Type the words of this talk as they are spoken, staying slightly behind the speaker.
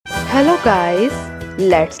Hello guys,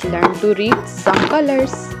 let's learn to read some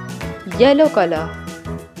colors. Yellow color,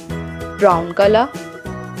 brown color,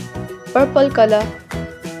 purple color,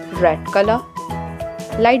 red color,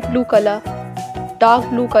 light blue color, dark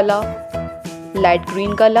blue color, light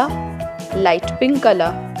green color, light pink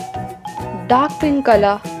color, dark pink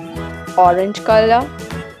color, orange color,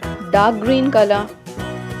 dark green color,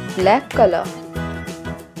 black color.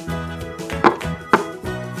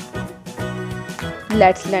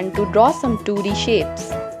 Let's learn to draw some 2D shapes.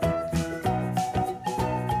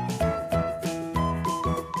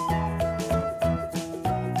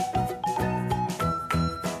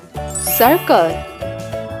 Circle,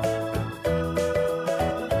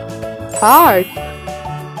 heart,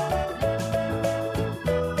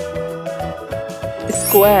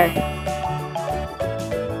 square,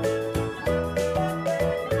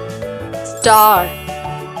 star,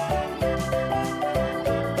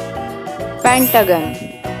 pentagon,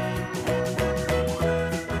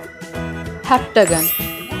 heptagon,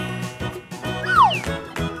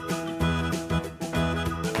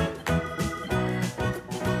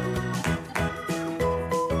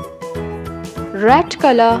 red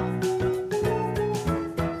color,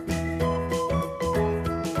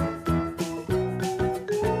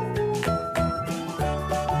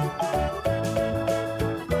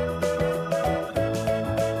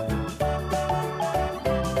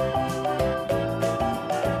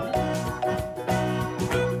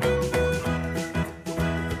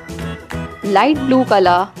 light blue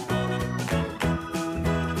color,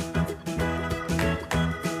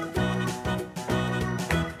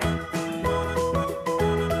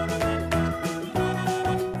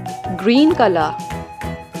 green color,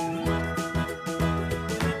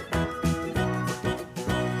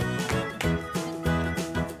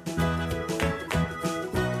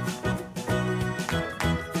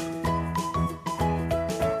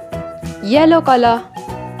 yellow color.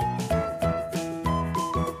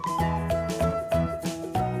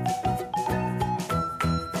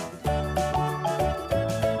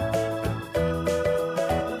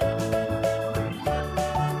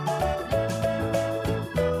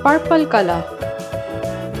 Purple color,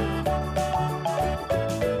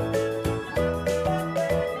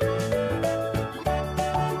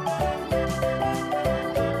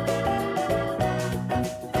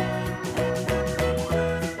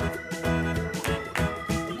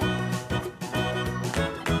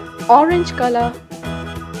 orange color.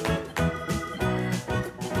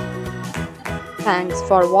 Thanks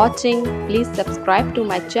for watching. Please subscribe to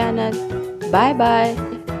my channel. Bye bye.